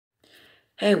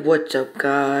Hey, what's up,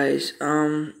 guys?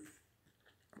 Yeah,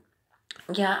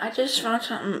 I just found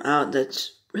something out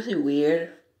that's really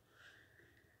weird.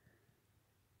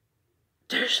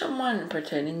 There's someone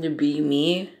pretending to be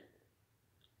me.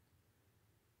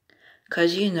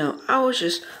 'Cause, I was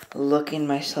just looking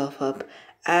myself up,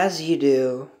 as you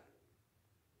do.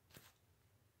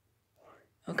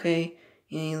 Okay,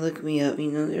 you look me up,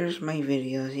 there's my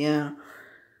videos, yeah.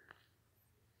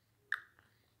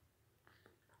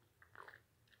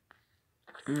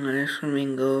 There's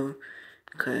Flamingo,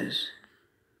 because...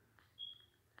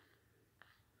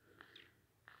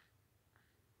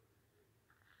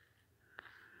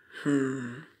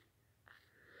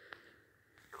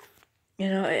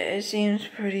 it seems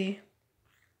pretty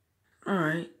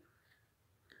alright.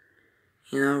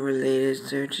 Related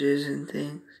searches and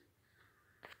things.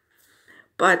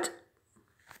 But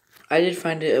I did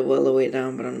find it well a way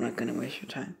down, but I'm not going to waste your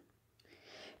time.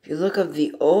 If you look up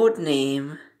the old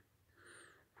name,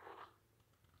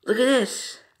 look at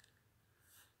this.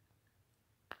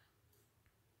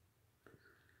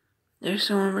 There's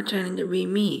someone pretending to be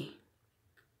me.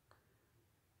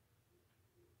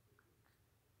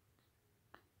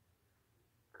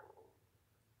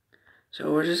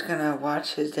 So we're just gonna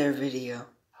watch their video.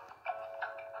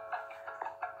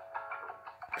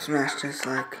 Smash this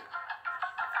like.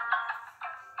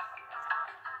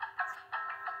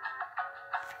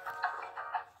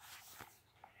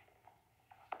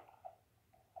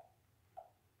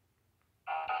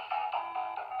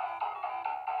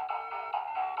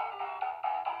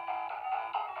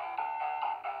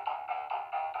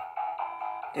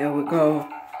 There we go.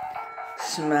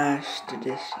 Smash the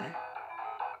dish.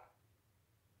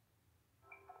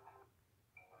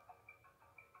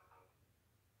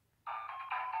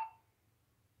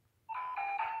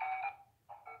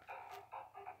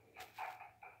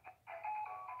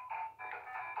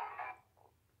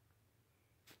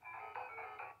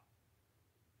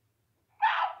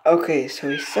 Okay, so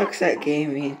he sucks at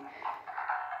gaming.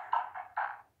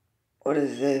 What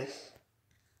is this?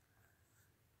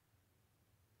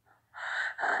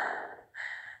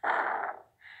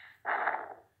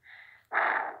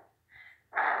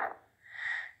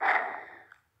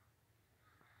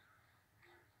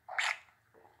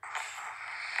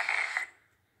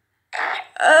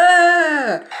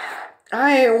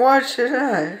 I ain't watching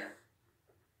that.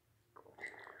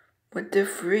 What the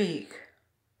freak?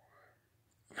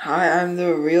 Hi, I'm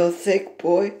the real thick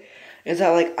boy. Is that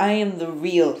like I am the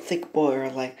real thick boy, or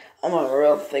like I'm a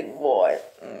real thick boy?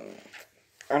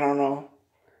 I don't know.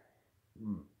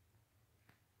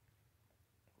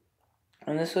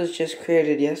 And this was just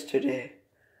created yesterday.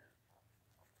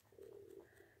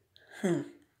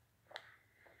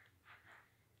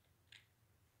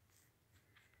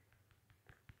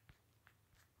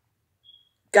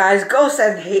 Guys, go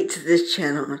send hate to this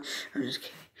channel. I'm just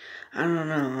kidding. I don't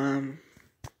know.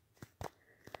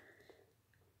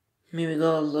 Maybe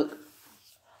go look.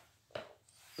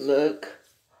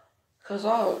 Cause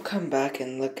I'll come back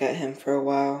and look at him for a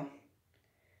while.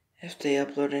 If they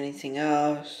upload anything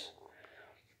else.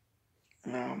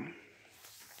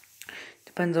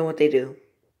 Depends on what they do.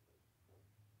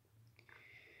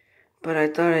 But I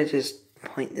thought I'd just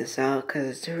point this out because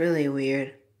it's really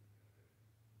weird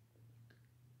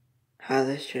how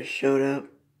this just showed up.